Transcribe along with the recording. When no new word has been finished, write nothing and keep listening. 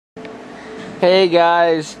Hey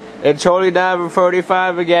guys, it's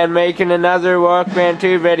Holy45 again, making another Walkman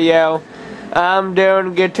 2 video. I'm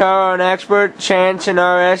doing guitar on expert, Chance and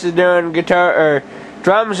RS is doing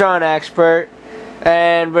drums on expert,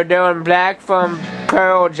 and we're doing Black from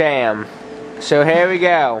Pearl Jam. So here we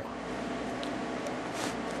go.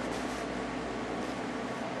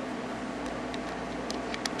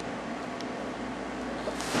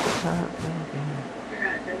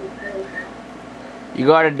 You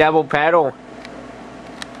got a double pedal?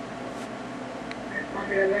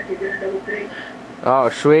 Oh,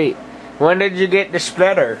 sweet. When did you get the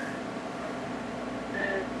splitter?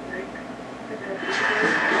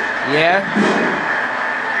 Yeah?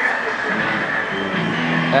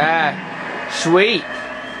 Sweet.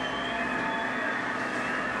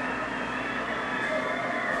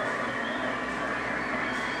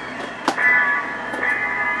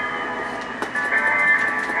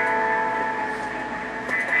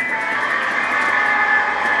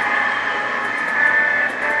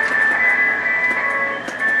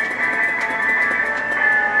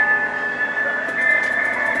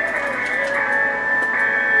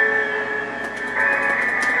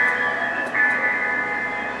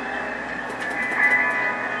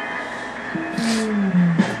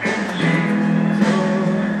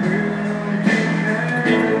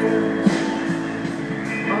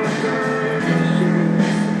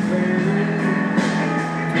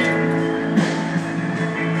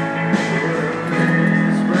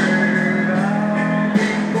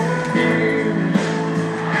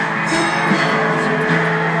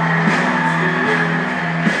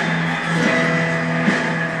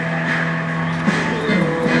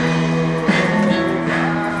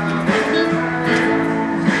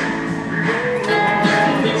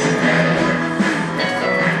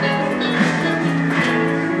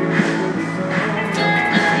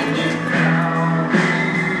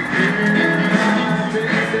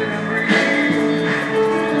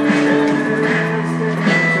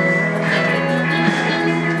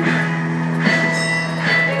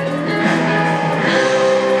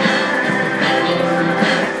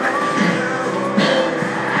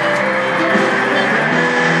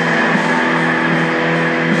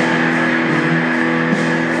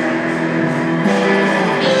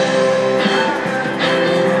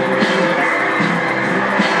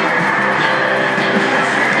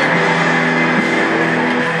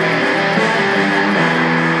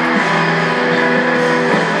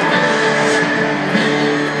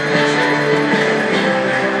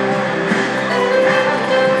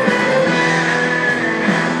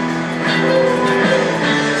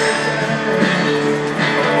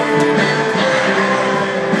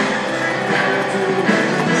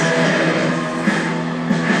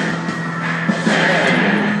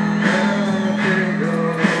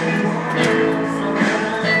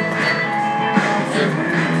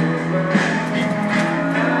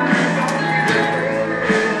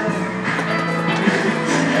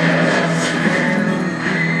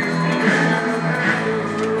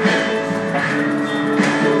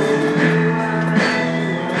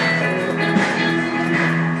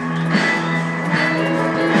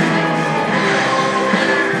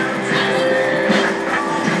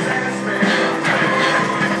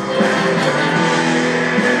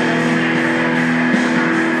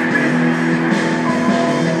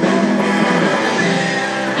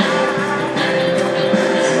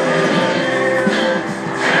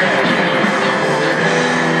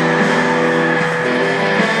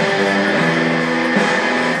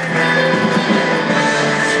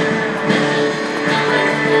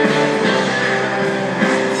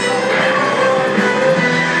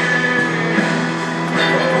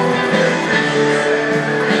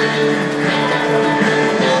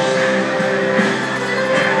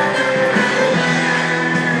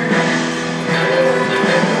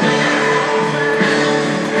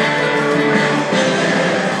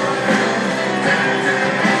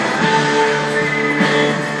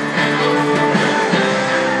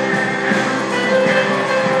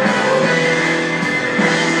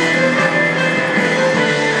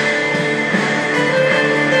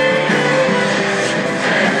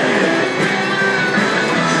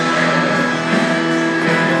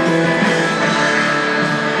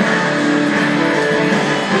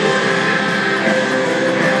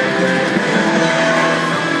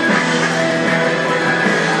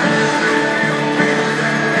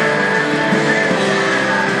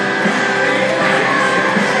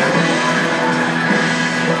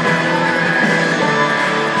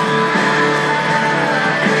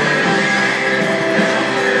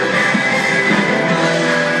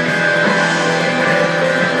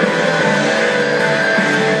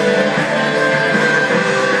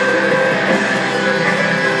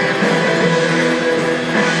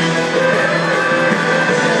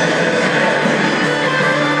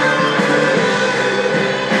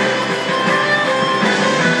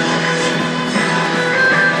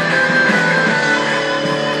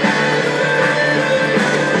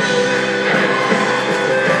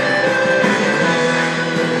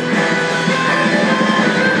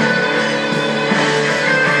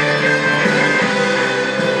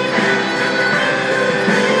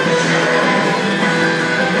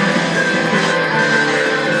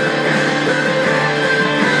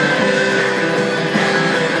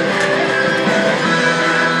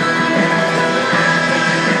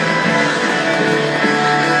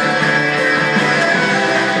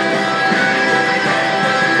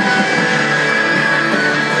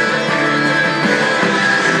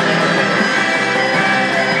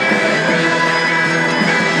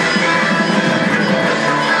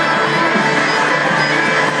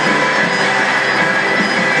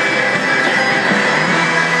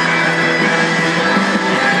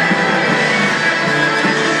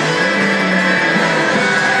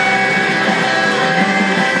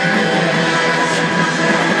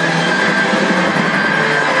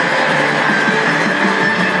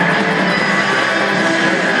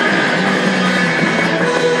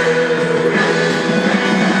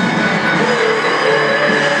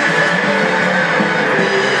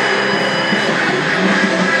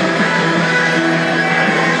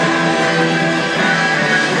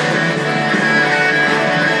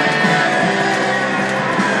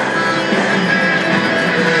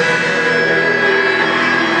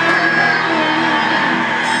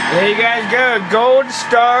 Dude, Gold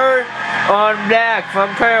Star on deck from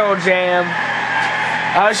Pearl Jam.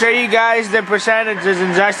 I'll show you guys the percentages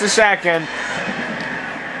in just a second.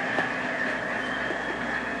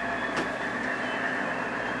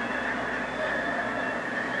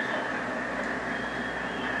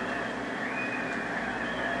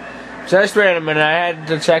 Just wait a minute, I had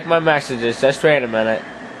to check my messages. Just wait a minute.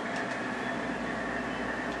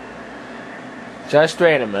 Just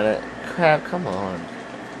wait a minute. Crap, come on.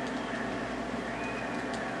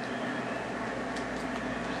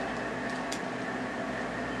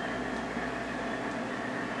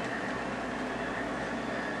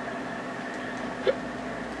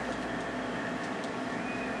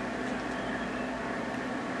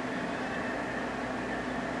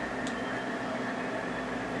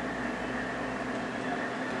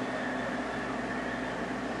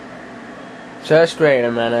 Just wait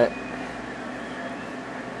a minute.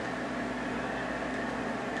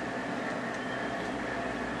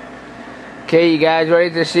 Okay, you guys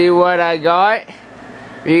ready to see what I got?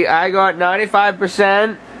 I got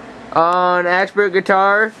 95% on expert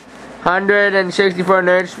guitar, 164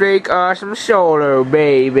 nerd streak, awesome solo,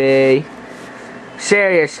 baby.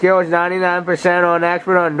 Serious skills, 99% on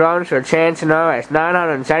expert on drums for Chance and RS,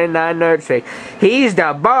 979 nerd streak. He's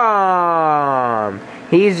the bomb.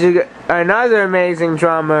 He's another amazing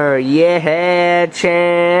drummer. Yeah,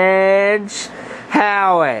 Chance.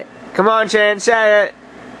 How? Come on, Chance, say it.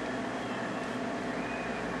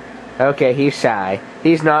 Okay, he's shy.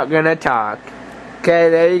 He's not gonna talk. Okay,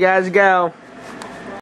 there you guys go.